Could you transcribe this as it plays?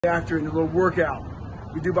After in a little workout.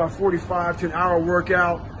 We do about 45 to an hour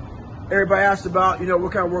workout. Everybody asks about,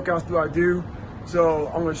 what kind of workouts do I do? So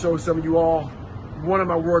I'm going to show some of you all one of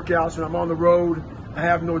my workouts when I'm on the road. I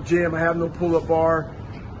have no gym, I have no pull-up bar,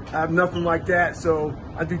 I have nothing like that. So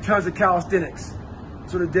I do tons of calisthenics.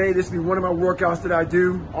 So today this will be one of my workouts that I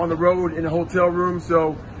do on the road in a hotel room.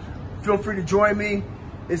 So feel free to join me.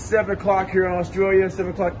 It's 7 o'clock here in Australia,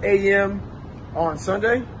 7 o'clock a.m. on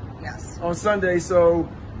Sunday? Yes. On Sunday, so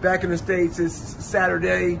back in the States, it's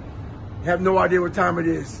Saturday. Have no idea what time it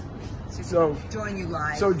is. So join you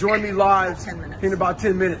live. So join me live in about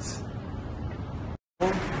 10 minutes.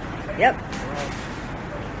 Yep.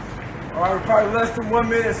 All right, we're probably less than 1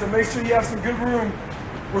 minute, so make sure you have some good room.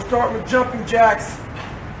 We're starting with jumping jacks.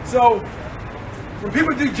 So when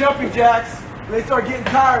people do jumping jacks, when they start getting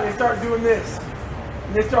tired, they start doing this.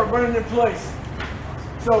 And they start running in place.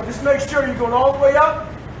 So just make sure you're going all the way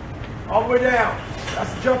up, all the way down.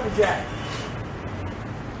 That's a jumping jack.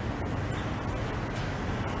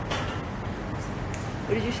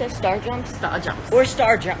 What did you say? Star jumps? Star jumps. Or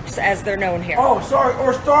star jumps, as they're known here. Oh, sorry,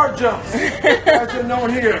 or star jumps, as they're known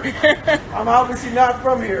here. I'm obviously not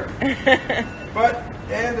from here.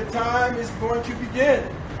 And the time is going to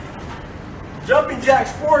begin. Jumping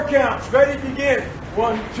jacks, 4 counts. Ready, begin.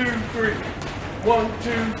 1, 2, 3. 1,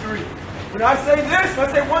 2, 3. When I say this, when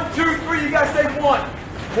I say 1, 2, 3, you gotta say 1.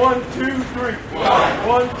 1, 2, 3.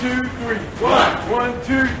 1, 2, 3. 1,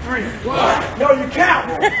 2, 3. No, you count.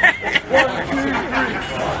 1, 2, 3.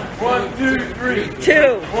 1, 2, 3.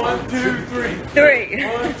 2. 1, 2, 3. 3.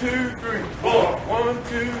 1, 2, 3. 4. 1,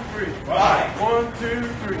 2, 3. 5. 1, 2,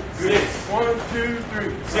 3. 6. 1, 2,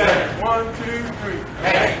 3. 7. 1, 2, 3.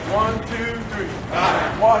 8. 1, 2, 3.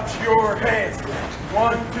 5. Watch your hands.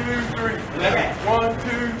 1, 2, 3. 1,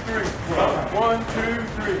 2, 3. 1, 2,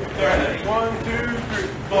 3. 1, 2, 3.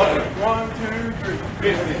 1, 2, 3.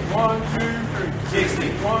 50. 1, 2, 3. 60.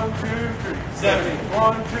 1, 2, 3. 70.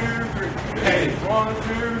 1, 2, 3. 80. 1,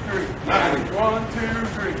 2, 3. 90. 1, 2,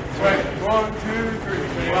 3. 20. 1, 2, 3.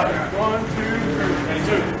 1, 2, 3. 1,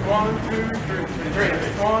 2, 3. 1, 2, 3.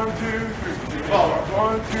 1,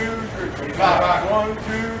 2, 3. 25. 1, 2,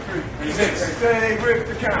 3. 26. Stay with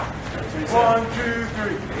the count. 1, 2,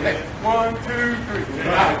 3. 1, 2, 3.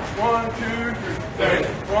 1, 2, 3.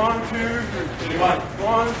 1, 2, 3. 1,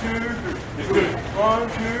 2, 3. 1,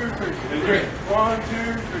 2, 3. 1,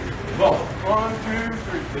 2, 3. 1, 2,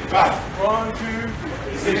 3. 1, 2,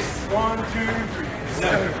 3. 6. 1, 2, 3.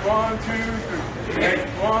 7. 1, 2, 3. 8.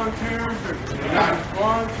 1, 2, 3.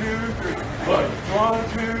 1, 2, 3. 1,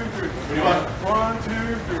 2, 3. 1, 2,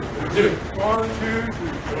 3. 1, 2, 3. 1, 2,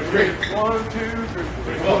 3. 1, 2,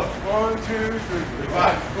 3. 1, 2, 3.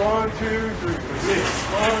 1, 2, 3.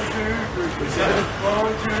 7.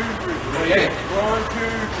 1, 2, 3. 1, 2,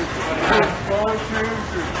 3. 1, 2,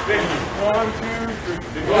 3. 1, 2,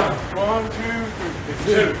 3. 1, 2, 3.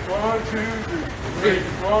 1, 2, 3.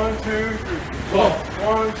 1, 2, 3.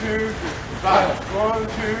 1, 2, 3. 1,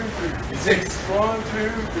 2, 3. 6. 1,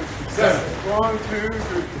 2, 3. 7. 1, 2,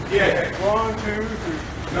 3. 1, 2,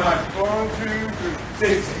 3. 1, 2, 3.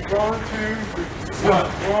 6. 1, 2, 3.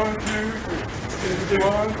 1, 2, 3.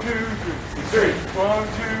 1, 2, 3. 1,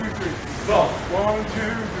 2, 3. 1,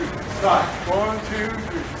 2, 3. 1, 2,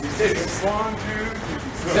 3. 6. 1, 2,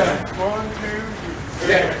 3. 7. 1, 2,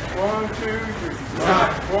 3. 1, 2, 3.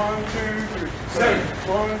 1, 2, 3. 7.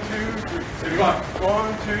 1, 2, 3. 1, 2,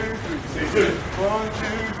 3. 1, 2,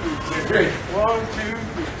 3. 1, 2,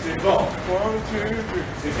 3. 1, 2,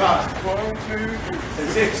 3. 1, 2, 3.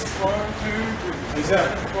 6. 1, 2, 3.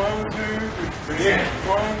 7. 1, 2, 3.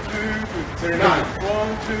 1, 2, 3.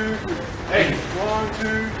 1, 2, 3. 8. 1,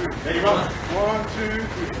 2, 3. 1, 2,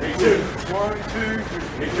 3. 2. 1, 2,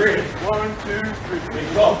 3. 1, 2, 3.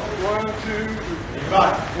 1, 2, 3.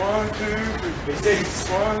 1, 2, 3. 6.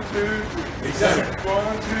 1, 2, 3. 7.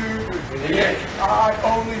 1, 2, 3. 8. I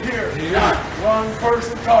only hear one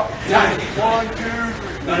person talking. 1, 2,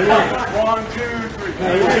 3. 1, 2, 3.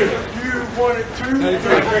 You wanted to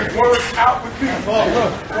work out with me. 1,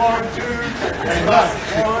 2, 3.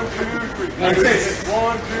 1, 2, 3.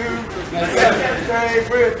 1, 2, 3. Stay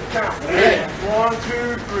with the count. 1,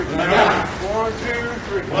 2, 3. 1, 2,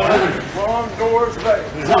 3. 1 doors late.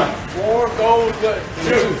 4 goes late.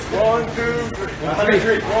 1, 2, 3. 1, 2,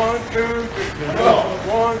 3.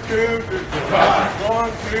 1, 2, 3.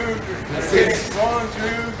 1, 2, 3. 6. 1,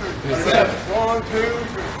 2, 3. 7. 1, 2,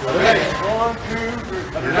 3. 1, 2,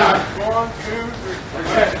 3. 1, 2,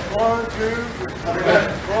 3. 1, 2, 3.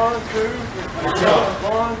 1, 2, 3.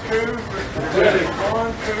 1, 2, 3.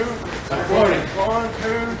 1, 2, 3. 1,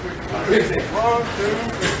 2, 3. 1, 2,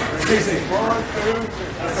 3. 1, 2,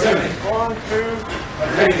 3. 1, 2,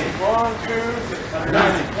 3. 1, 2,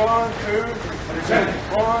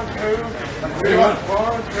 1, 2,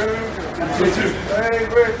 1, 2, stay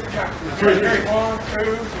with the count. 1, 2, 1,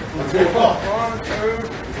 2,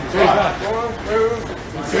 1, 2,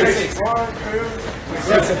 6, 1, 2,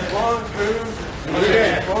 1, 2,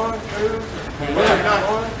 1, 2, 1, 2,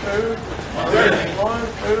 1,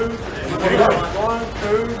 2, 1,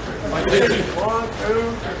 2, 1, 2,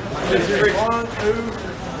 1, 2,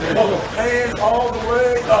 hands all the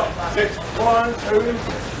way up. 1, 2,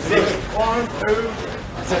 1, 2, 1, 2,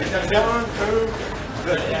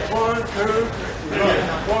 1, 2, 1, 2,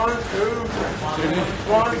 1, 2,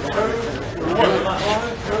 1,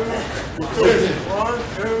 2, 1,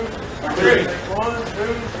 2, 3, 1,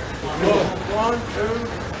 2, 1, 2,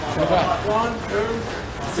 1, 2,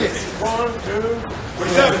 6, 1, 2,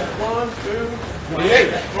 1, 2,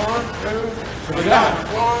 28, 1, 2, 29,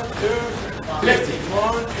 1, 2, 50,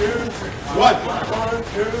 1, 2, 1,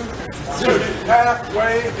 2, 2,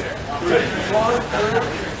 halfway there. 1,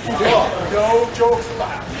 2, no jokes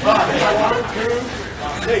allowed. 1, 2,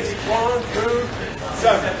 6, 1, 2,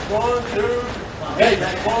 7, 1, 2, 8,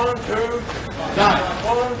 1, 2, 9,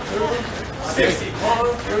 1, 2, 6,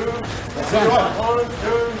 1, 2, 1,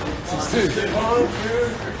 2, 1, 2,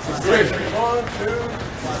 3, 1, 2,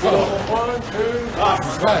 1, 2,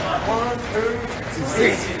 1, 2,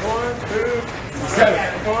 6, 1, 2, 7,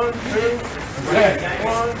 1, 2,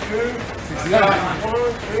 1, 2, 9, 1,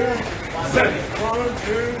 2, 7, 1,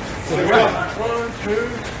 2, 1, 2,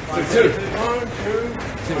 1, 2,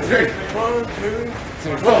 3, 1, 2,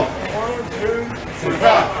 4, 1, 2,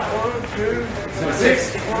 5, 1, 2,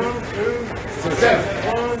 6, 1, 2, 7,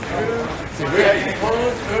 1, 2, 8,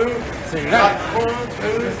 1, 2, 9, 1,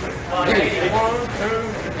 2, 8, 1,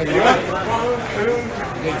 2, 1, 2,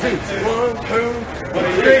 1, 2,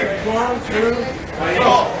 3, 1, 2,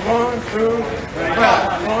 4, 1, 2,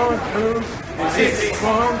 5, 1, 2, 6,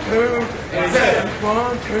 1, 2, 7,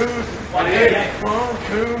 1, 2, 8, 1,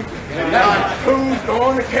 2, 9. Who's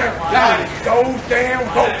gonna count? Those damn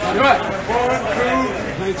votes. 1,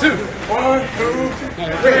 2, 1, 2,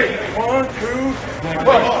 3, 1, 2,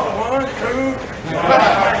 1, 2, 5,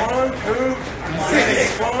 1, 2,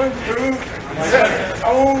 6, 1, 2, 7.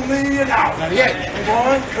 Only an hour. 1,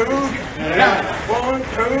 2, 1,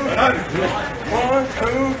 2,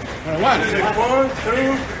 1, 2, 1,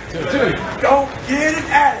 2, don't get it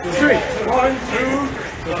at it. 1, 2,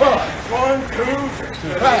 1, 2,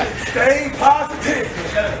 5. Stay positive.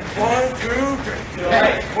 1, 2,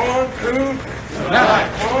 1, 2, 9,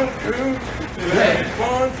 1, 2,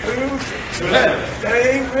 1, 2,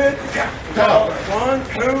 stay with the count. 1,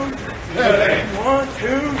 2, 1,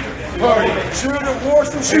 2, should have wore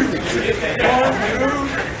some shoes. 1, 2,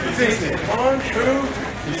 1, 2, 1,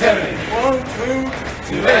 2,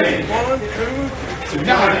 1, 2,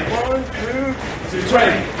 9, 1, 2,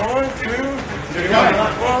 20, 1, 2,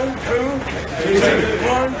 1, 2,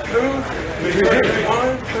 1, 2, 1,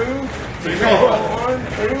 2, 1,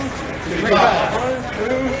 2, 1,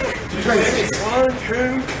 2, 26, 1,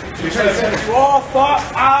 2, 27. You all thought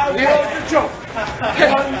I was a joke. 1,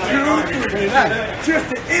 2, 3. Just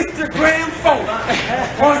an Instagram photo.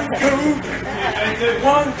 1, 2,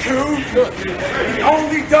 1, 2. He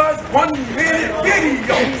only does 1 minute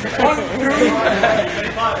videos. 1, 2,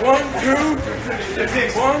 1, 2,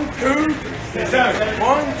 1, 2,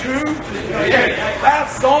 1, 2.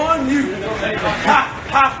 That's on you. Ha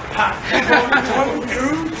ha ha. 1,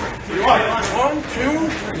 2, 1, 2,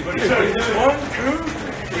 1, 2.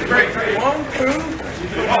 1, 2, 1, 2,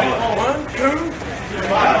 1, 2, 1, 2,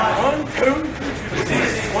 1, 2, 1, 2,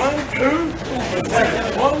 1,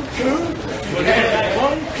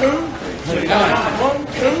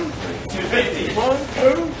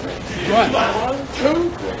 2, 1, 2, 1, 2,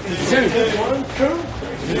 1, 2,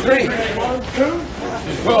 3, 1, 2,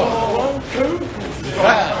 1, 2,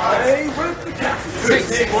 5. Stay with the count. 6,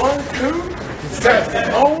 1, 2,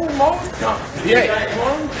 7. Almost done.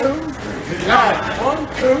 1, 2, 9, 1,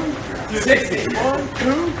 2, 60, 1,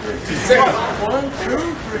 2, 7, 1,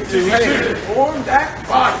 2, 2, form that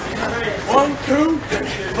body. 1, 2,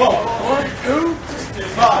 4, 1, 2,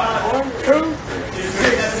 5, 1, 2,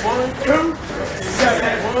 6, 1, 2,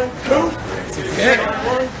 7, 1, 2, 8,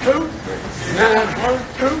 1, 2, 9, 1,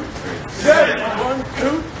 2, 7, 1,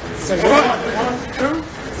 2, 1, 2,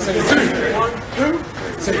 2, 1, 2,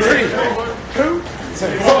 3, 1, 2,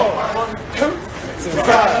 4, 1, 2,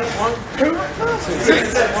 5, 1, 2,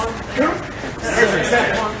 6, 1, 2,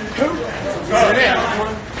 7, 1,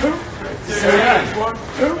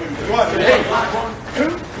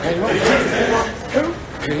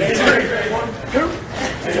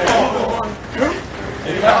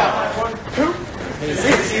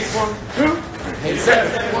 86. 1, 2,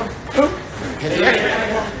 87. 1, 2,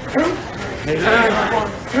 88. 1, 2, 89.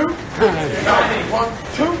 1, 2, 90. 1,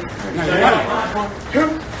 2, 91. 1,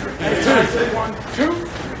 2, 92. 1, 2,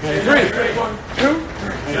 93. 1, 2,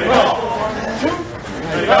 12. 1, 2,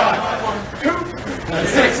 95. 1, 2,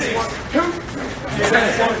 96. 1, 2,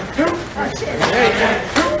 97. 1, 2, 88. 1,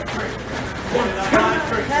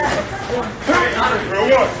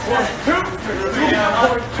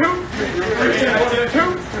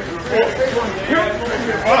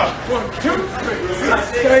 2,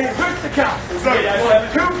 stay with the count.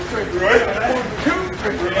 1, 2, 3. 1, 2,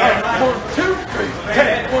 3. 1, 2, 3. 1, 2, 3.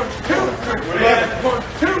 1, 2, 3.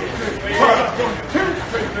 1, 2, 3.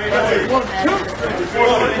 1, 2, 3. 1, 2,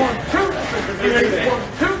 3.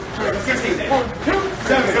 1, 2, 3. 1, 2,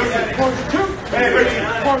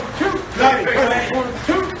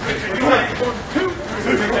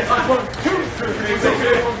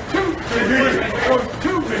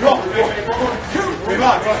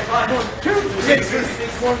 3. 1, 2,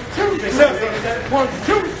 3.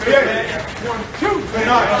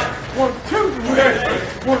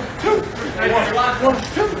 1, 2, 3. 1, 2,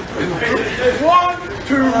 3. 1,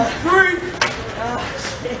 2, 3.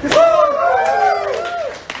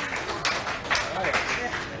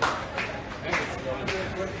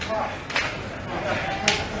 1,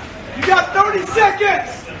 2, You got 30 seconds!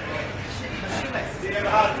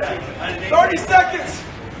 30 seconds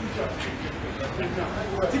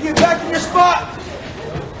to get back in your spot.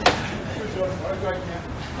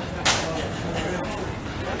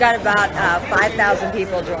 We've got about 5,000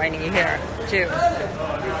 people joining you here, too.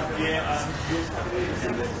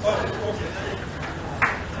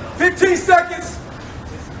 15 seconds.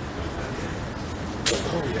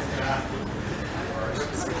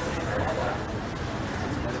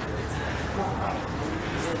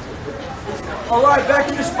 All right, back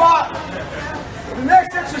in your spot. The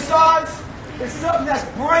next exercise is something that's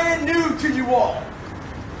brand new to you all.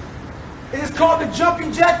 It is called the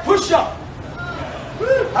jumping jack push-up.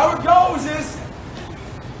 How it goes is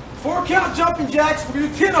 4 count jumping jacks. We're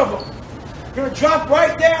going to do 10 of them. We're going to drop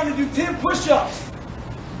right down and do 10 push-ups.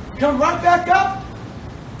 Come right back up.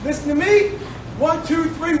 Listen to me. 1, 2,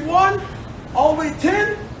 3, 1. All the way to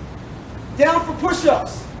 10. Down for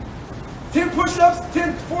push-ups. 10 push-ups,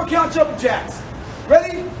 10 4 count jumping jacks.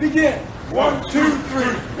 Ready? Begin. 1, 2, 3.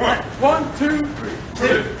 1, 2, 3.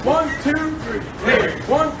 1, 2, 3.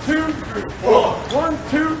 1, 2, 3. 1,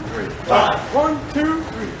 2, 3. 1, 2,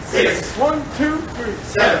 3. 6. 1, 2, 3.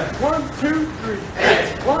 7. 1, 2, 3.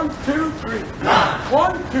 8. 1, 2, 3. 9.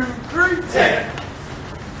 1, 2, 3. 10.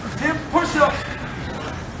 10 push-ups.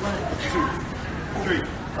 1, 2, 3,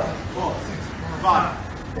 4, 5,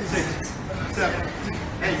 6, 7,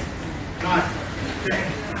 8, 9,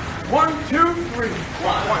 10. 1, 2, 3.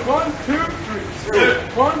 1, 2, 3.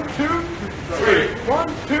 1, 2, 3. 1,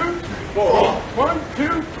 2, 3. 4. 1, 2,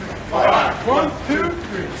 3. 5. 1, 2,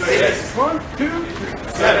 3. 6. 1, 2, 3.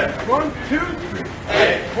 7. 1, 2, 3.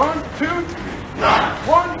 8. 1, 2, 3. 9.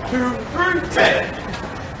 1, 2, 3. 10.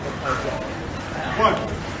 1,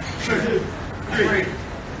 2, 3,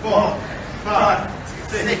 4, 5,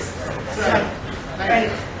 6, 7,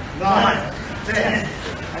 8, 9, 10.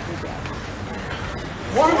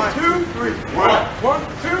 1, 2, 3. 1,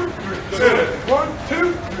 2, 3. 1,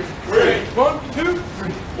 2, 3. 1, 2,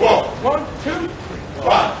 3. 1, 2, 3.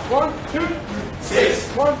 1, 2, 3.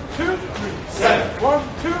 6. 1, 2, 3. 7. 1,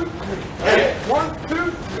 2, 3. 8. 1,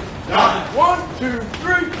 2, 3. 9. 1, 2,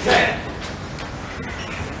 3. 10.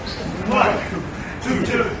 1, 2,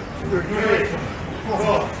 3,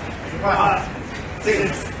 4, 5,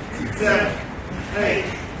 6, 7, 8,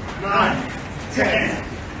 9, 10.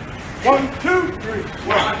 1, 2, 3.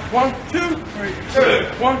 1, 2, 3.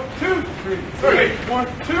 1, 2, 3. 1,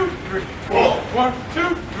 2, 3. 1,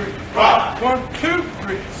 2, 3. 1, 2,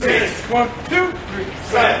 3. 6. 1, 2, 3.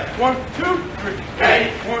 7. 1, 2, 3.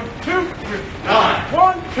 8. 1, 2, 3. 9.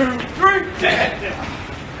 1, 2, 3. 10.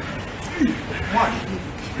 1,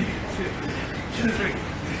 2, 3.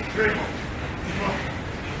 3.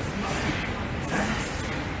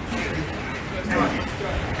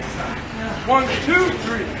 1, 2,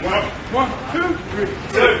 3. 1, 2, 3.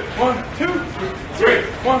 1, 2, 3.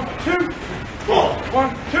 1, 2, 3.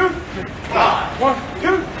 1, 2, 3. 1,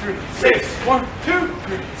 2, 3. 6. 1, 2,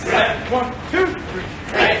 3. 7. 1, 2, 3.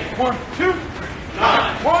 8. 1, 2, 3.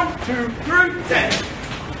 9. 1, 2, 3. 10.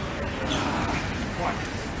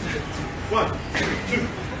 1, 2,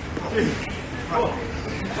 3, 4,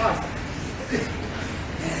 5, 6.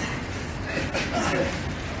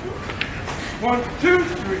 1, 2,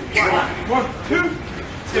 3. 1, 2,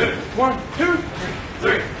 3. 1, 2, 3.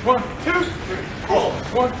 3, 1, 2, 3, 4,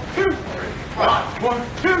 1, 2, 3, 5, 1,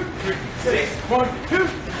 2, 3, 6, 1, 2,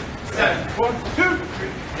 7, 1, 2, 3,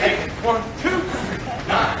 8, 1, 2, 3,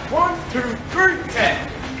 9, 1, 2, 3, 10.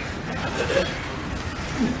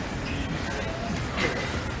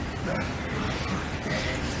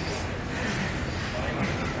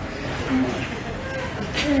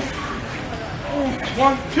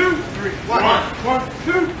 1, 2, 3, 1, 1,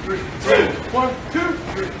 2, 3, 2, 1, 2,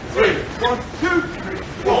 3, 3, 1, 2, 3,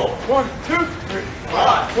 4, 1, 2, 3,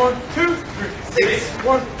 5, 1, 2, 3, 6,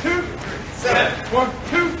 1, 2, 3, 7, 1,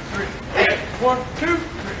 2, 3, 8, 1, 2,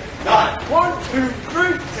 3, 9, 1, 2,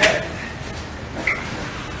 3, 10.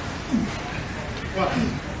 1,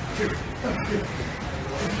 2, 3.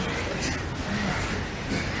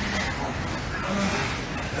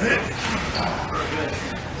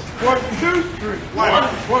 1, 2, 3, 1,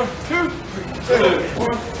 1, 2, 3, 2,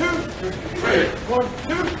 1, 2, 3, 3, 1,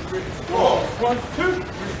 2, 3, 4, 1, 2,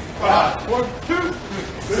 3, 5, 1, 2,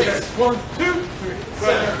 3, 6, 1, 2, 3,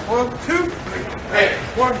 7, 1, 2, 3, 8,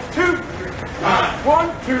 1, 2, 3, 9,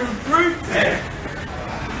 1, 2, 3, 10.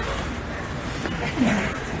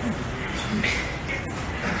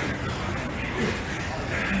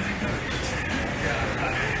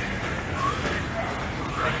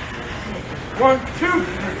 1, 2,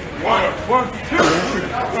 3, 1, 1, 2,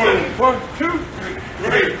 3, 1, 2, 3,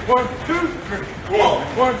 3, 1, 2, 3, 4,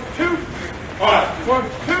 1, 2, 3, 5, 1,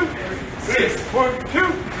 2, 3, 6, 1, 2,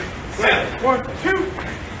 3, 7, 1, 2,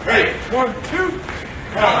 3, 8, 1, 2, 3,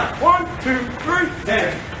 9, 1, 2, 3,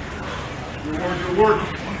 10. Good work.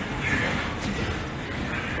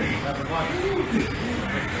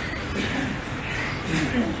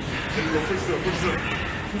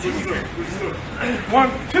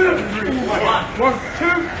 1, 2, 3, 1, 1,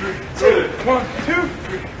 2, 3, 2, 1, 2,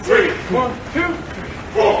 3, 3, 1, 2, 3,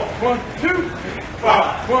 4, 1, 2, 3,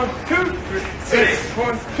 5, 1, 2, 3, 6,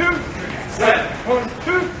 1, 2, 3, 7, 1,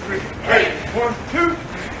 2, 3, 8, 1, 2,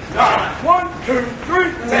 3, 9, 1, 2,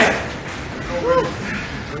 3, 10.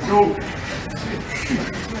 Let's go.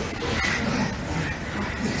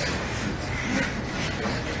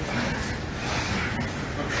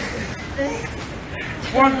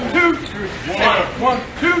 1, 2, 3, 1,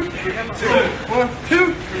 2, 3, 2, 1,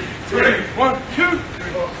 2, 3, 3, 1, 2,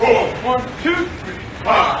 3, 4, 1, 2, 3,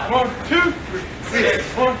 5, 1, 2, 3, 6,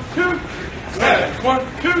 1, 2, 3, 7, 1,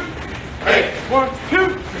 2, 3, 8, 1, 2,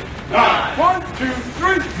 3, 9, 1, 2,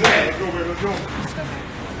 3, 10. Let's go, baby, let's go.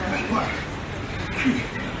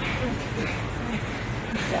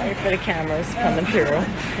 Sorry for the cameras coming through.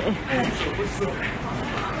 What's up?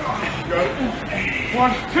 You got it?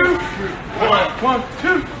 1, 2, 3, 1,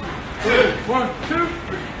 2, 3, 1, 2,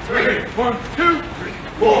 3, 1, 2, 3,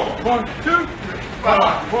 4, 1, 2, 3,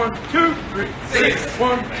 5, 1, 2, 3, 6,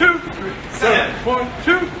 1, 2, 3, 7, 1,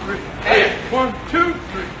 2, 3, 8, 1, 2,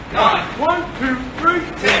 3, 9, 1, 2, 3,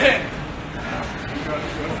 10.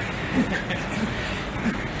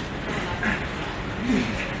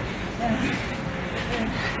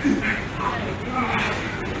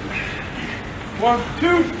 1,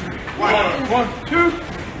 2, 3, 1, 2,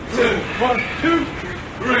 3, 1, 2,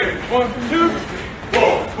 3, 1, 2, 3,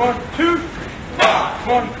 4, 1, 2, 3, 5,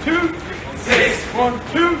 1, 2, 3, 6, 1,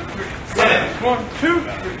 2, 3, 7, 1, 2,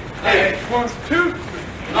 3, 8, 1, 2, 3,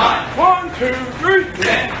 9, 1, 2, 3,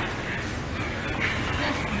 10.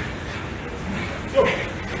 Go.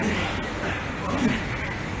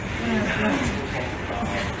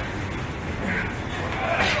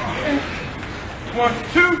 1,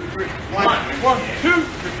 2, 3, 1, 2,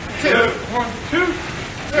 3, 2, 1, 2,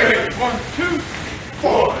 3, 1, 2,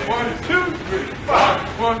 4, 1, 2, 3,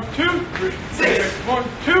 5, 1, 2, 3, 6, 1,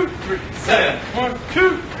 2, 3, 7, 1,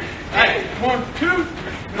 2, 3, 8, 1, 2,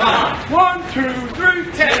 3, 9, 1, 2,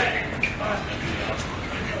 3, 10.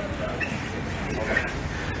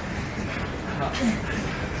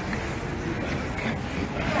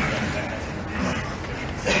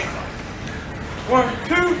 1,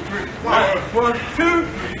 2, 3, 1, 2,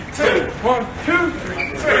 3, 2, 1, 2,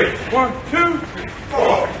 3, 3, 1, 2, 3,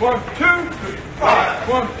 4, 1, 2, 3, 5,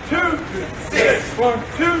 1, 2, 3, 6, 1,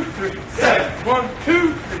 2, 3, 7, 1,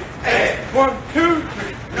 2, 3, 8, 1, 2,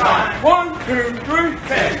 3, 9, 1, 2, 3,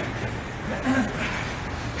 10.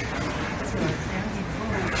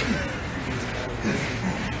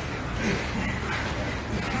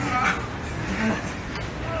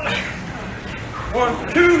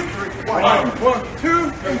 1, 2, 3, 1,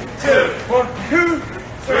 2, 3, 2, 1, 2,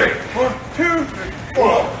 3, 1, 2, 3,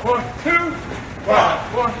 4, 1, 2, 3,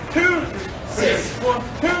 5, 1, 2, 3, 6, 1,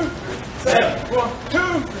 2, 3, 7, 1,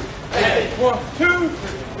 2, 3, 8, 1, 2,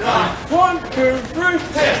 3, 9, 1, 2, 3,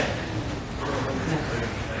 10.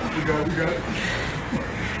 You got it, you got it.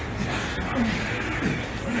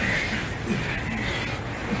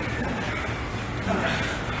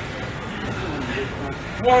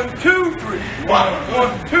 1, 2, 3.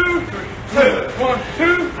 1, 2, 3. 1,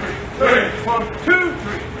 2, 3. 1, 2,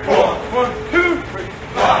 3. 4. 1, 2, 3.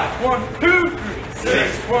 5. 1, 2, 3.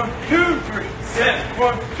 6. 1, 2, 3. 7.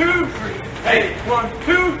 1, 2, 3. 8. 1,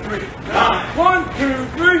 2, 3. 9. 1, 2,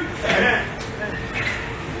 3. 10.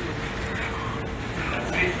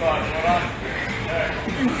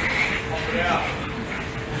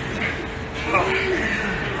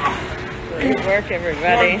 Good work,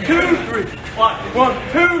 everybody. 1, 2, 3. 1,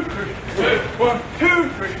 2, 3. 1, 2,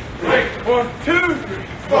 3. 1, 2, 3.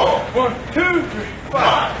 4. 1, 2, 3.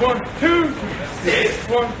 5. 1, 2, 3. 6.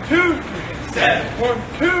 1, 2, 3. 7. 1,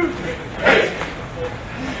 2, 3. 8.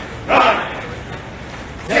 9.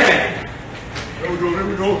 10. There we go, there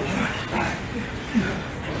we go.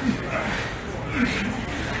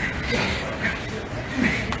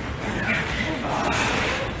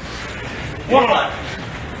 One,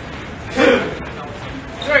 2,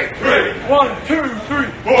 3. 1, 2,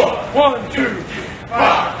 3. 4. 1, 2, 3.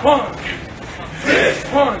 5. 1, 2,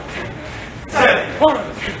 6. 1, 2, 7.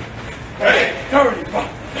 1, 2, 8. 31.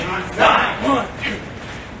 9. 1, 2,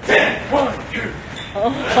 10. 1, 2.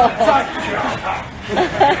 Side job.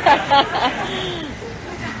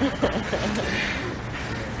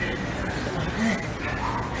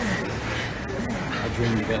 I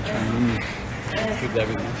dreamed about training with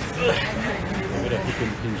everything. But if you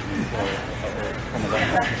couldn't pinch me or accommodate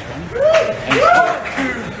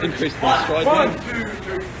and increase my stride length. 1, 2,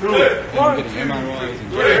 3. And getting MRIs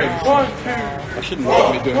and checks. 1, 2. I shouldn't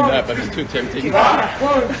really be doing that, but it's too tempting.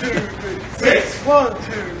 1, 2, 3. 6. 1, 2,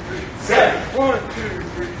 3. 7. 1, 2,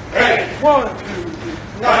 3. 8. 1, 2,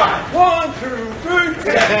 3. 9. 1, 2, 3.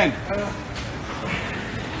 10.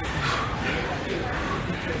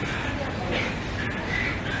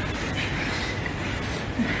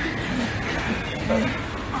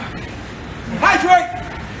 Hydrate!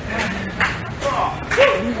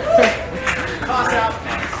 Toss out.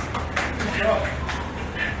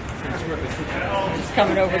 It's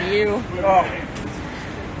coming over to you.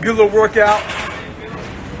 Good little workout.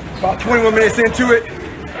 About 21 minutes into it.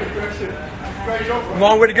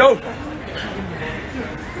 Long way to go.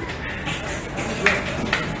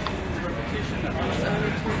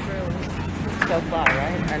 So far,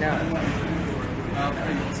 right? I know.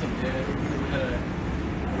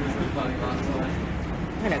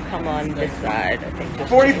 I'm gonna come on this side, I think. Just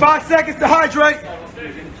 45 seconds to hydrate.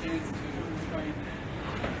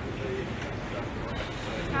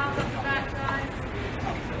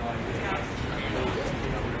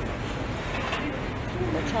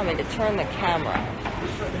 They're telling me to turn the camera.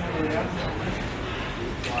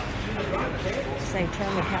 Saying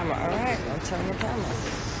turn the camera. All right, I'll turn the camera.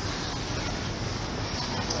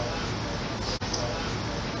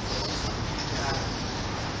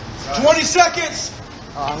 – 20 seconds.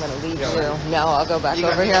 Oh, I'm gonna leave you. No, I'll go back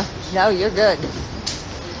over here. No, you're good.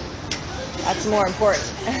 That's more important.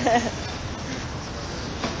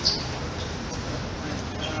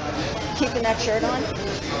 Keeping that shirt on?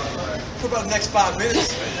 For about the next 5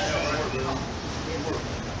 minutes.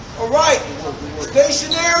 All right,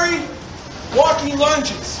 stationary walking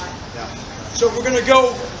lunges. So we're gonna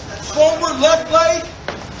go forward left leg,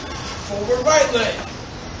 forward right leg,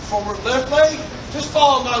 forward left leg. Just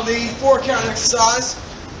follow my lead, 4 count exercise.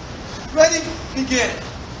 Ready, begin.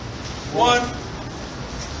 1,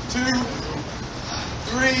 2,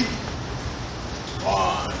 3,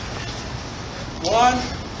 1. 1,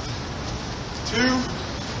 2,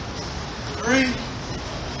 3,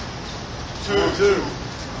 2,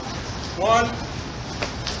 1.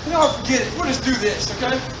 You know, forget it. We'll just do this,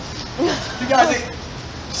 okay? You guys ain't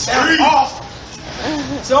sound off.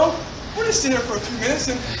 So, we'll just sit here for a few minutes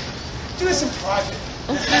and do this in private.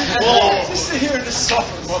 Just sit here and just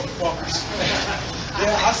suffer, motherfuckers.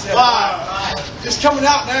 Yeah, I said it. It's coming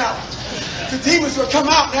out now. The demons will come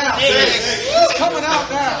out now. It's coming out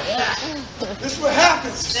now. This is what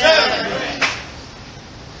happens.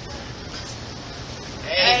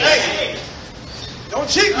 Hey. Don't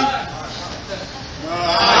cheat me. 9.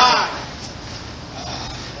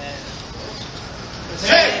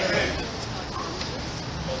 10.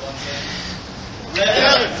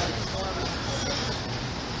 11.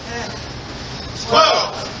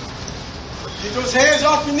 12. Get those hands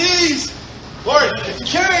off your knees. 40. If you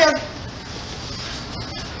can.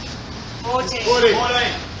 14. 40.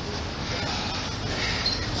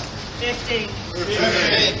 15.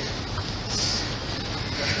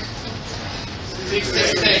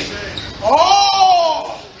 16.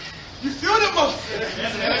 Oh! You feel them, motherfucker?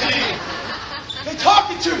 They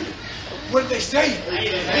talking to you. What did they say?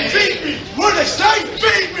 Beat me. What did they say?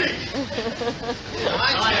 Beat me.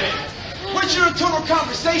 What's your internal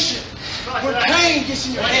conversation? when pain gets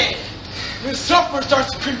in your head, when suffering starts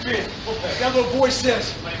to creep in, that little voice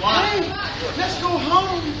says, hey, let's go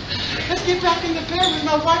home. Let's get back in the bed with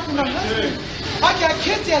my wife and my husband. I got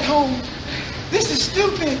kids at home. This is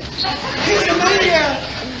stupid. He's a maniac.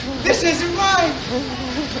 This isn't right.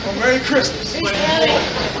 Well, Merry Christmas. We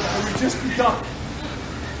just begun.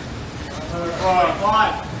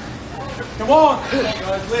 Come on.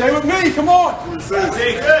 Stay with me. Come on. 7.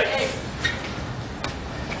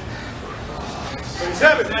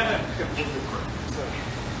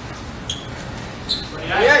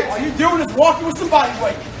 All you're doing is walking with some body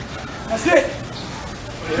weight. That's it.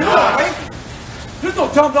 There's no weight. There's no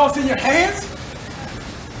dumbbells in your hands.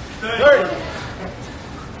 30.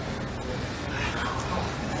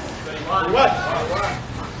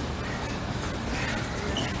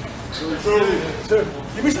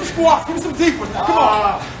 Give me some squats. Give me some deep ones. Now, come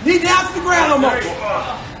on. Knee down to the ground almost.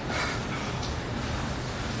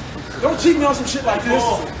 Don't cheat me on some shit like this.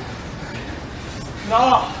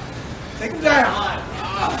 No. Take them down.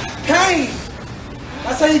 Pain.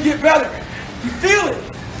 That's how you get better. You feel it.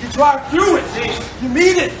 You drive through it. You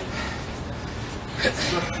meet it.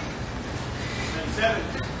 7.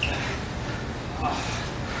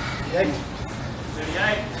 38.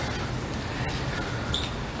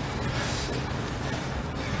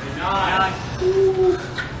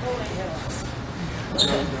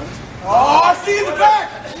 Oh, I see in the back.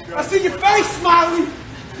 I see your face, Smiley.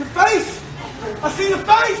 Your face. I see the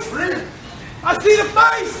face. I see the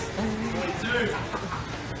face. 22.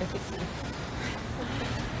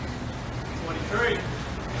 23.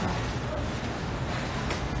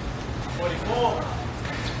 44.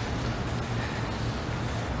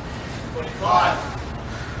 45.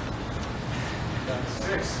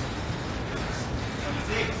 6.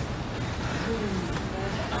 26.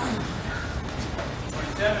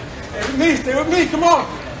 27. Stay with me, come on.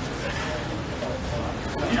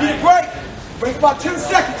 You need a break. Break about 10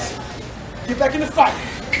 seconds. Get back in the fight.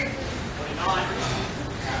 29.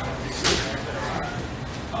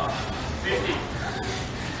 50.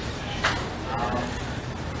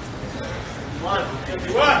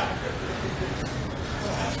 51.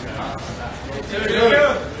 52.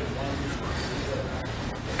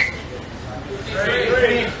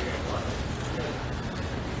 53.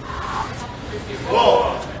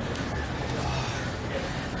 54.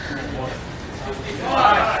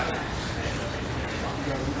 55.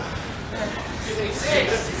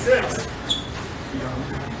 56. 7.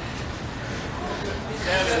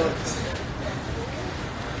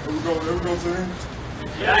 There we go, sir.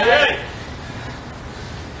 Yeah.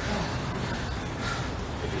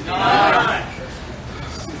 59.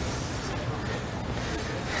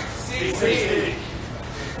 60.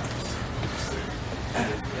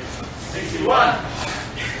 61.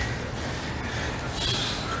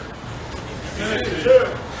 62.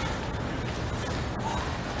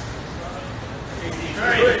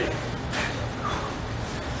 63.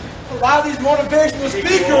 A lot of these motivational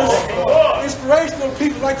speakers, inspirational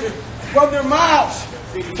people like to run their mouths,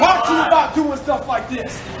 talk to you about doing stuff like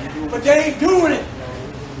this, but they ain't doing it.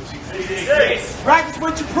 66. Practice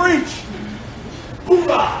what you preach.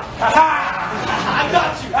 Hoorah! Ha ha! I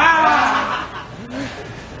got you! Ah!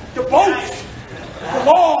 The boats! The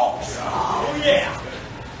logs! Oh yeah!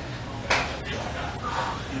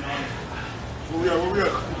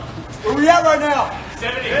 Where we at right now?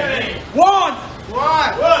 70. 1,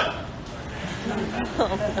 1. 2.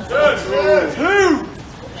 2.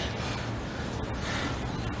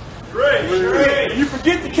 3. You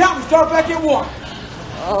forget to count and start back at 1.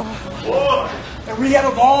 4. And we had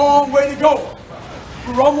a long way to go.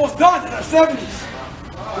 We were almost done in our 70s.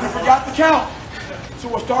 We forgot to count. So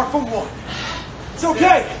we'll start from 1. It's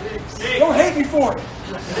okay. Don't hate me for it.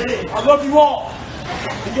 I love you all.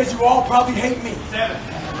 Because you all probably hate me. 7.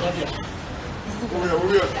 Love you.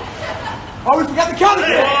 Oh, we forgot to count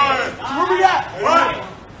again. So where we at?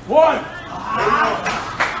 1.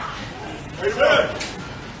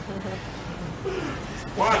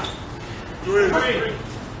 3.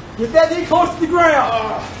 Get that knee close to the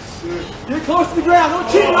ground. Get close to the ground. Don't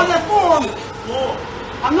cheat on that forearm. 4.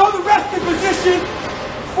 I know the resting position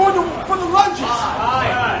for the lunges.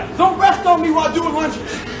 5. Don't rest on me while doing lunges.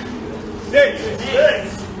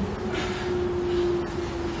 6.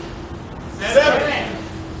 7.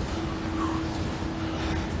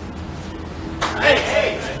 8.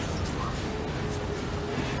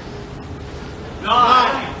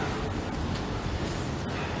 9.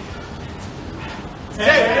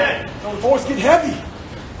 10. Those boys get heavy.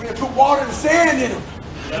 We're going to put water and sand in them.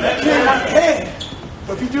 That carry on your head.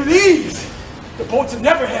 But if you do these, the boats are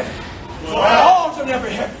never heavy. The logs are never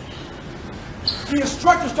heavy. the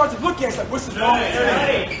instructor starts to look at us like, what's this wrong with this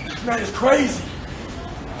man? This man is crazy.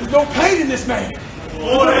 There's no pain in this man. There's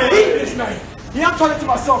no heat in this man. Yeah, I'm talking to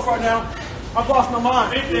myself right now. I've lost my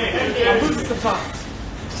mind. I lose it sometimes.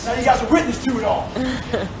 Now you guys are witness to it all.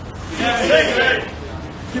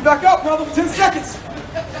 Get back up, brother. 10 seconds.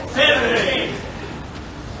 17.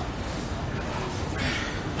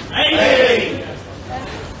 18.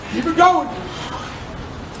 Keep it going.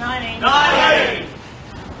 19. 19.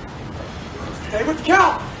 Stay with the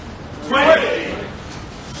count. 20.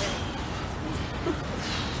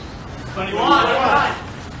 21.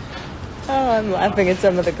 Oh, I'm laughing at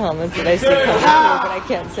some of the comments that I see coming through, but I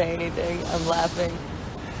can't say anything. I'm laughing.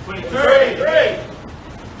 23.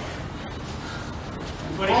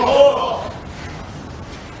 24.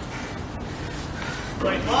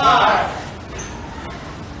 25.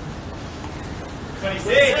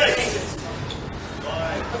 26.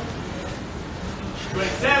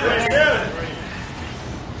 27.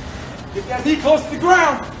 Get that knee close to the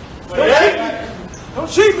ground. Don't cheat me. Don't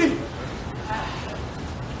cheat me.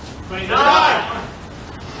 29.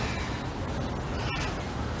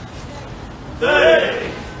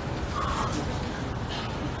 30.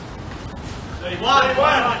 31.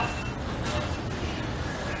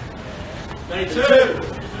 32.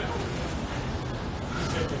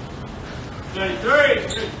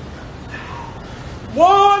 33.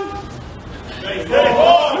 1,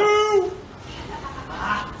 34. 2,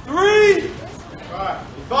 3,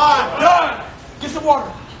 5. Done. Get some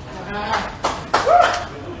water.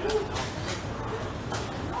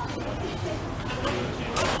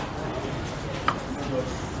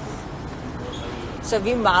 So have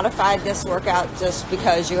you modified this workout just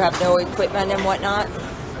because you have no equipment and whatnot?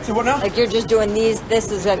 So what now? Like you're just doing these,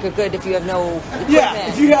 this is like a good if you have no equipment. Yeah,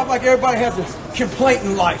 if you have, like everybody has a complaint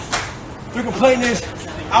in life. Their complaint is,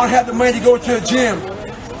 I don't have the money to go to a gym.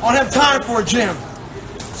 I don't have time for a gym.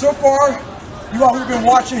 So far, you all who've been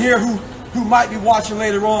watching here, who might be watching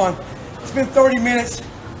later on, it's been 30 minutes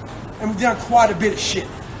and we've done quite a bit of shit.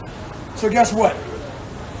 So guess what?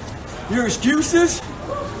 Your excuses,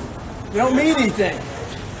 they don't mean anything.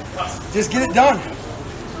 Just get it done.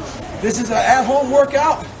 This is an at-home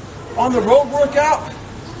workout, on the road workout,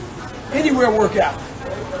 anywhere workout.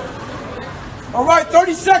 All right,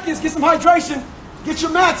 30 seconds, get some hydration. Get your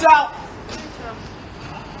mats out.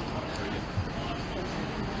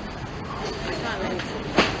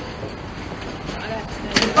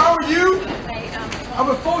 If I were you, I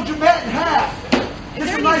would fold your mat in half. Get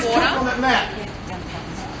some nice kick on that mat.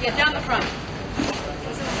 Yeah, down the front.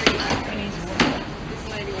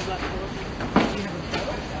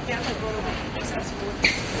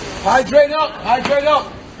 Hydrate up, hydrate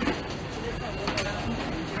up.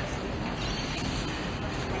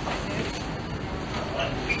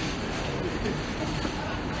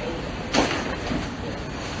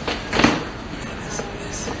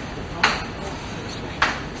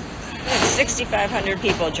 There's 6,500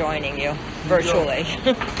 people joining you virtually.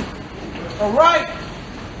 All right,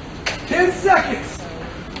 10 seconds.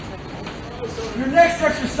 Your next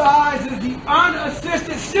exercise is the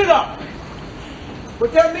unassisted sit-up.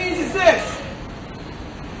 What that means is this.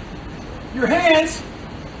 Your hands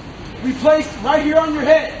we placed right here on your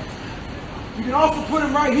head. You can also put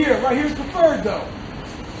them right here. Right here is preferred though.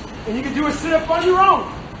 And you can do a sit-up on your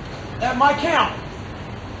own. That might count.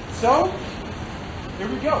 So, here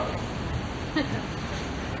we go.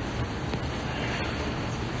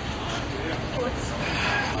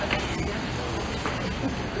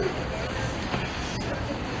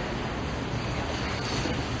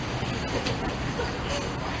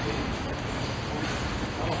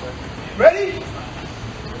 Ready?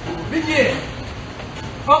 Begin.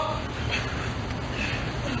 Up.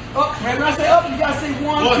 Up. When I say up, you gotta say 1,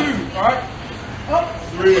 2. All right. Up.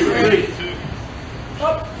 3.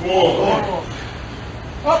 Up. 4.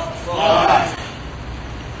 Up. 5.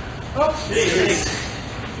 Up. 6.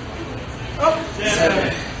 Up.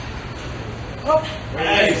 7. Up.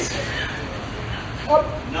 8. Up.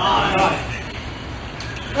 9.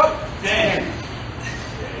 Up. 10.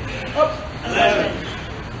 Up. 11.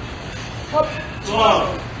 Up.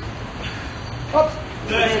 12. Up.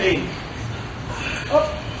 13. Up.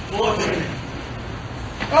 14.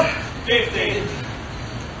 Up. 15.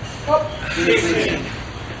 Up. 16.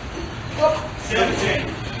 Up. 17.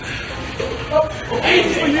 Up. Okay,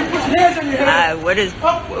 when you put your hands on your head. What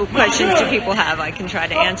questions do people have? I can try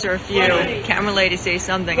to answer a few. Camera lady, say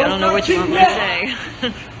something. I don't know what you want me to say.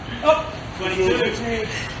 Up. 22.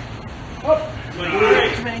 Up.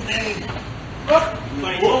 23. Up.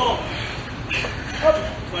 24. Up.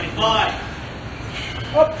 25.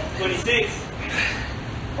 Up. 26.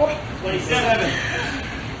 Up. 27.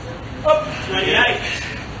 Up. 28.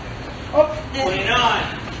 Up.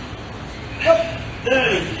 29. Up.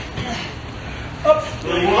 30. Up.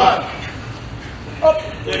 31. Up.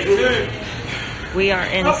 32. We are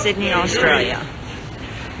in Sydney, Australia.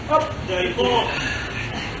 Up. 34.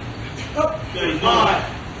 Up. 35.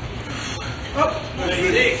 Up.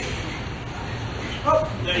 36. Up.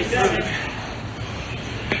 37.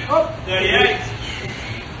 Up. 38.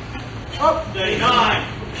 Up. 39.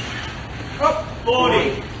 Up.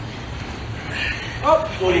 40. Up.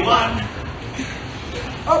 41.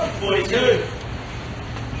 Up. 42.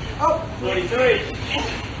 Up. 43.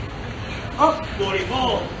 Up.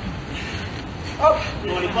 44. Up.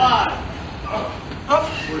 45. Up.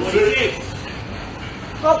 46.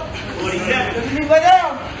 Up. 47. Doesn't mean lay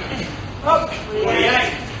down. Up.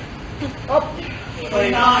 48. Up.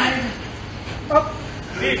 49. Up.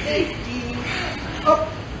 50. Up.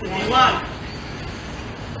 51.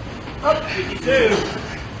 Up. 52.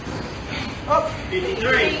 Up.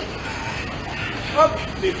 53. Up.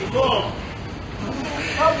 54.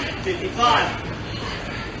 Up.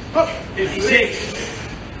 55. Up. 56.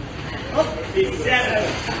 57.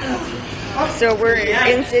 So we're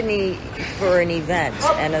in Sydney for an event,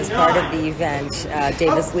 and as part of the event,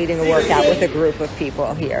 Dave is leading a workout with a group of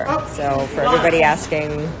people here. So for everybody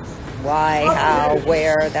asking why, how,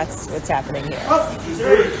 where, that's what's happening here. Up.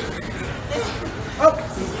 63. Up.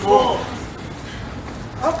 64.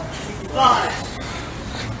 Up. 65.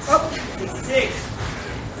 Up. 66.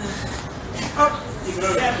 Up.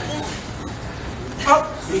 67. Up.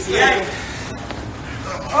 68.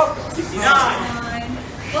 Up. 69.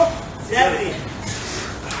 Up. 70.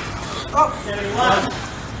 Up. 71.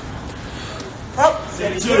 Up.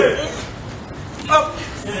 72. Up.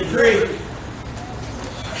 73.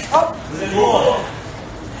 Up. 74.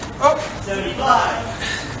 Up.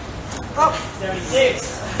 75. Up.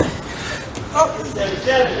 76. Up.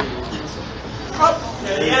 77. Up.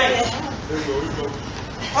 78.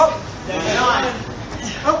 Up. 79.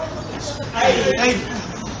 Up. 80.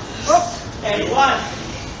 Up. 81.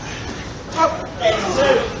 Up.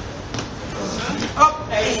 82. Up.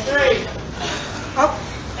 83. Up.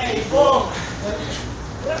 84.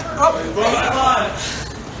 Up. 85.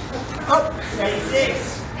 Up.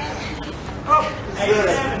 86. Up.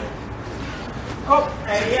 87. Up.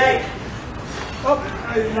 88. Up.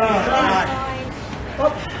 89.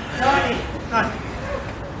 Up. 90.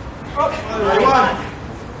 Up. 91.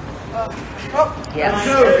 Up. Yes,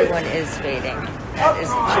 everyone is fading. That is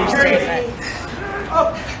a true statement.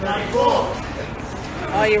 Up. 94.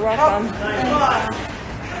 Oh, you're welcome. 95.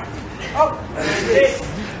 Up. 96.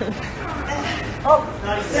 Up.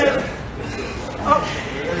 97. Up.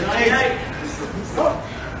 98. Up.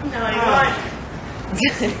 99.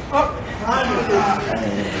 Up. 100.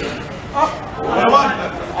 Up. 101.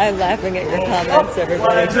 I'm laughing at your comments,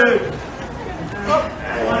 everybody. 102. Up.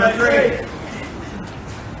 103.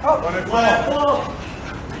 Up. 104.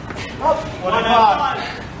 Up. 105.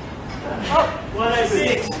 Up.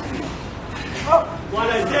 106. Up.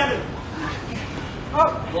 107.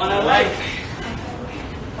 Up. 108.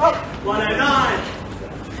 Up. 109.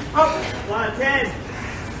 Up. 110.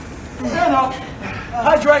 Stand up.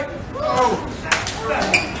 Hydrate.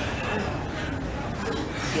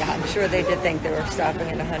 Yeah, I'm sure they did think they were stopping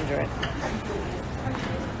at 100.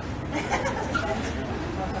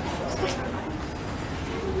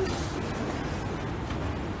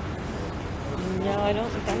 No, I don't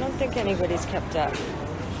think anybody's kept up.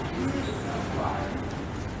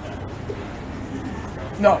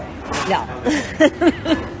 No. No.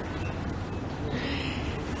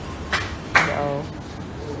 No.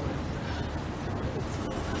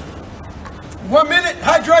 1 minute.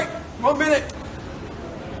 Hydrate. 1 minute.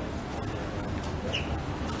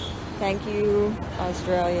 Thank you,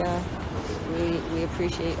 Australia. We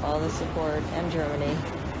appreciate all the support, and Germany.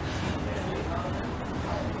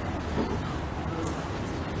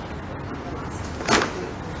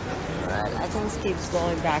 But I think this keeps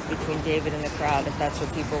going back between David and the crowd if that's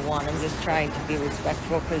what people want. I'm just trying to be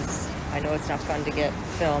respectful because I know it's not fun to get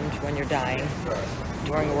filmed when you're dying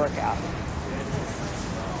during a workout.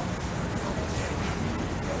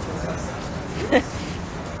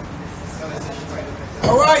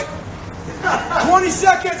 All right. 20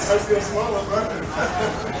 seconds. Of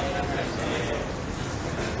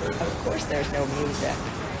course there's no music.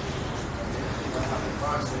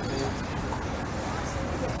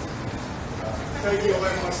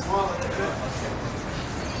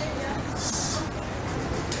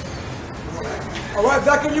 All right,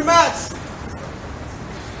 back on your mats.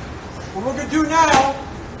 What we're going to do now,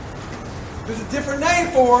 there's a different name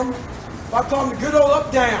for them. I call them the good old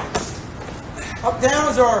up downs. Up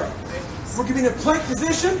downs are, we're going to be in a plank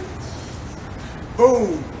position.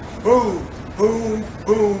 boom, boom, boom,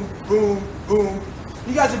 boom, boom, boom.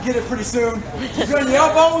 You guys will get it pretty soon. You're going to the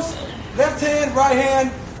elbows, left hand, right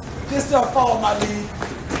hand. Just follow my lead.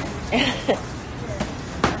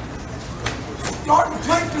 Start in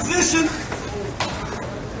plank position.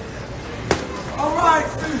 All right.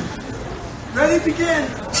 Ready, begin.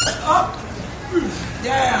 Up,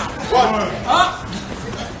 down, up,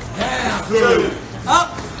 down, up,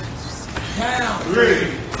 down,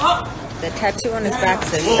 up. The tattoo on his back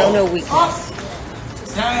says show no weakness.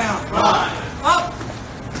 Down, up,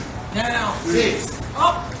 down,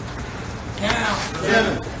 up, down,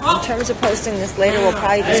 up. In terms of posting this later, we'll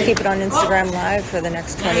probably just keep it on Instagram Live for the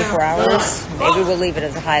next 24 hours. Maybe we'll leave it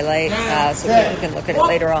as a highlight so people can look at it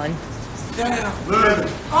later on. Down,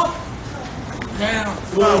 up, down,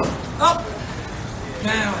 up,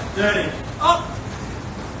 down, up,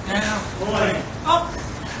 down, up,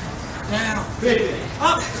 down,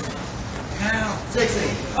 up, down, 60,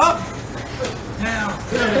 up, down, up,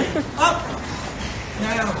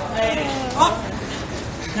 down, up,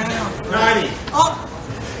 down, 90, up,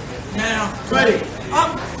 down, 20, up,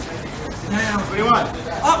 down, 21,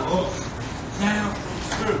 up, down,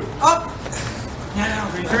 up, down,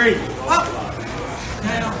 3, up,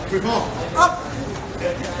 down, 4, up.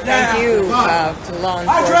 Thank you to law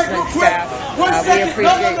enforcement staff. We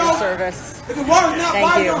appreciate your service. If the water's not Thank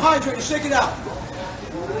fine, you. don't hydrate. Shake it out.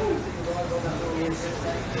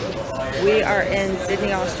 We are in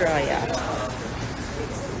Sydney, Australia.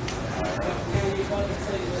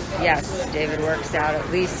 Yes, David works out at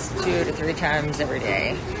least 2 to 3 times every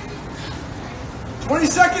day, 20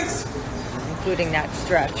 seconds. including that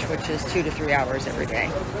stretch, which is 2 to 3 hours every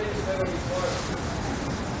day.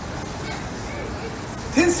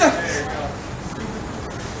 10 seconds.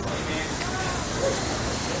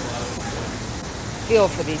 Feel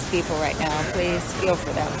for these people right now, please. Feel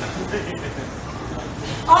for them.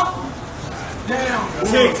 Up, down,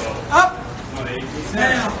 6, up,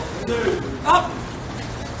 down, 2, up,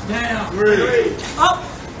 down, 3, up.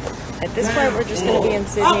 At this point, we're just going to be in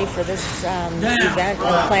Sydney for this event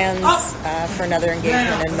with plans for another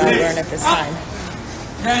engagement in Melbourne at this time.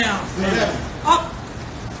 Down, up,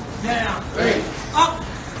 down, up,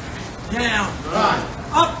 down, up, down,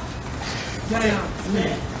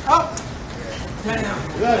 up, down,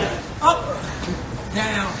 up,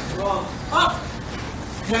 down, up,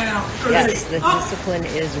 down. Yes, the discipline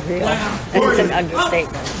is real. It's an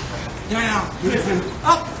understatement. Down,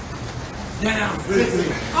 up, down,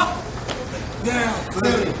 up, down,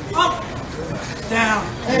 up, down,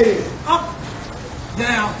 up,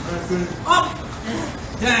 down, up,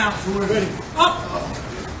 down, up,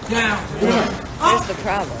 down. Here's the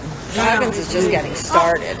problem. Goggins is just getting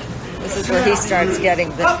started. This is where he starts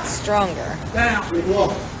getting stronger. Down,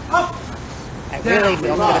 up. I really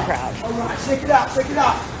feel for the crowd. All right, shake it out, shake it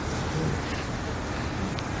out.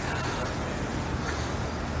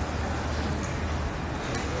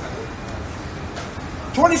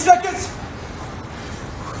 $20 seconds.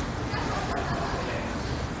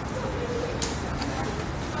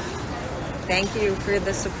 Thank you for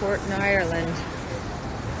the support in Ireland.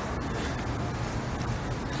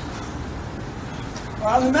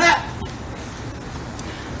 On the mat.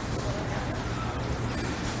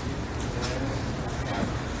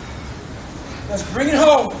 Let's bring it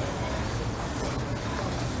home.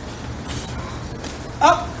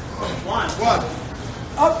 Up. 1.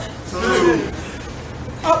 Up. 2.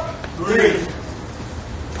 Up. 3.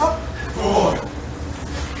 Up. 4.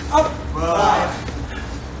 Up.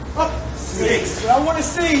 5. Up. 6. What I want to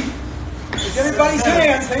see is everybody's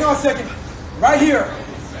hands. Hang on a second. Right here.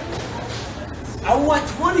 I want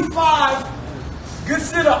 25 good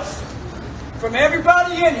sit-ups from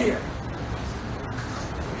everybody in here.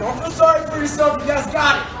 Don't feel sorry for yourself. You guys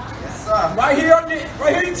got it. Yes, sir. Right here on the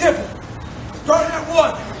temple. Starting at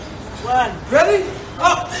 1. Ready?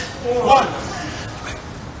 Up. 1.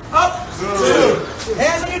 Up. 2.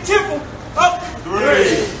 Hands on your temple. Up.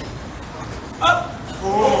 3. Up.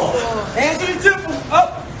 4. Hands on your temple. Up.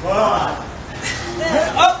 5.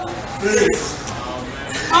 Up. 6.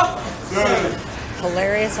 Up. 7.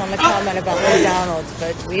 Hilarious on the comment about McDonald's,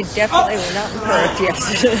 but we definitely were not encouraged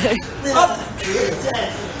yesterday. Up.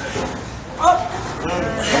 Up.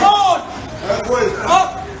 Come on. Up.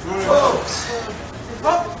 12.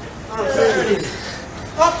 Up. 13.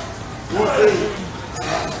 Up. 14.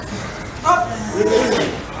 Up. 15.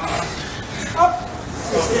 Up.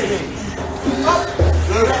 16. Up.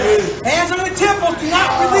 17. Hands on your temple. Do not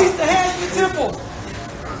release the hands on your temple.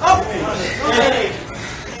 Up. 8.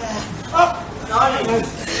 Up. 9.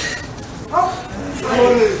 Up.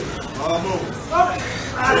 20. Up.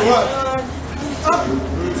 Up.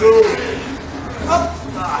 2. Up.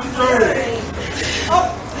 Up.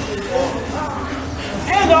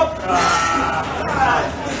 And up.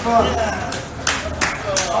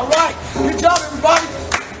 All right. Good job, everybody.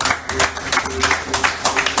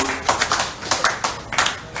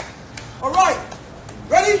 All right.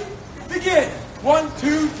 Ready? Begin. 1,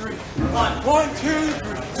 2, 3. 1, 2,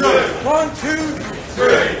 3. 1, 2,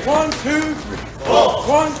 3. 1, 2, 3.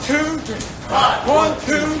 1, 2, 3. 1,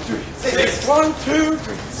 2, 3. 1, 2,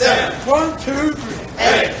 3. 1, 2, 3.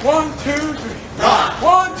 1, 2, 3.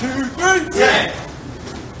 1, 2, 3. 10.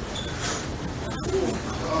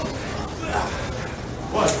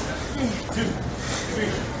 1, 2, 3.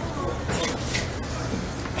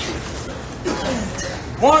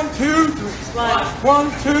 1, 2, 3. 1,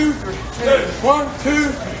 2, 3. 1, 2, 3. 1,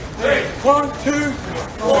 2, 3. 1, 2,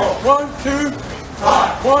 3.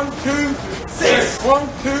 1, 2, 3. 1,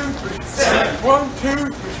 2, 3. 1,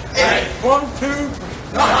 2, 3. 1, 2,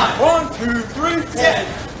 3. 1, 2, 3. 10.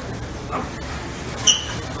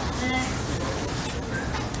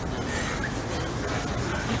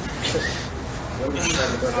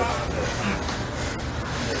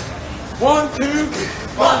 1, 2, 3.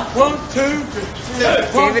 1, 2, 3.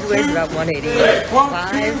 David weighs about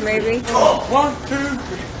 185, maybe. 1, 2,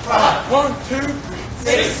 3. 1, 2,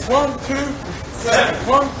 3. 1, 2, 3.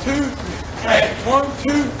 1, 2, 3. 1,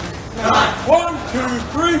 2, 3. 1, 2,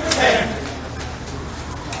 3. 10.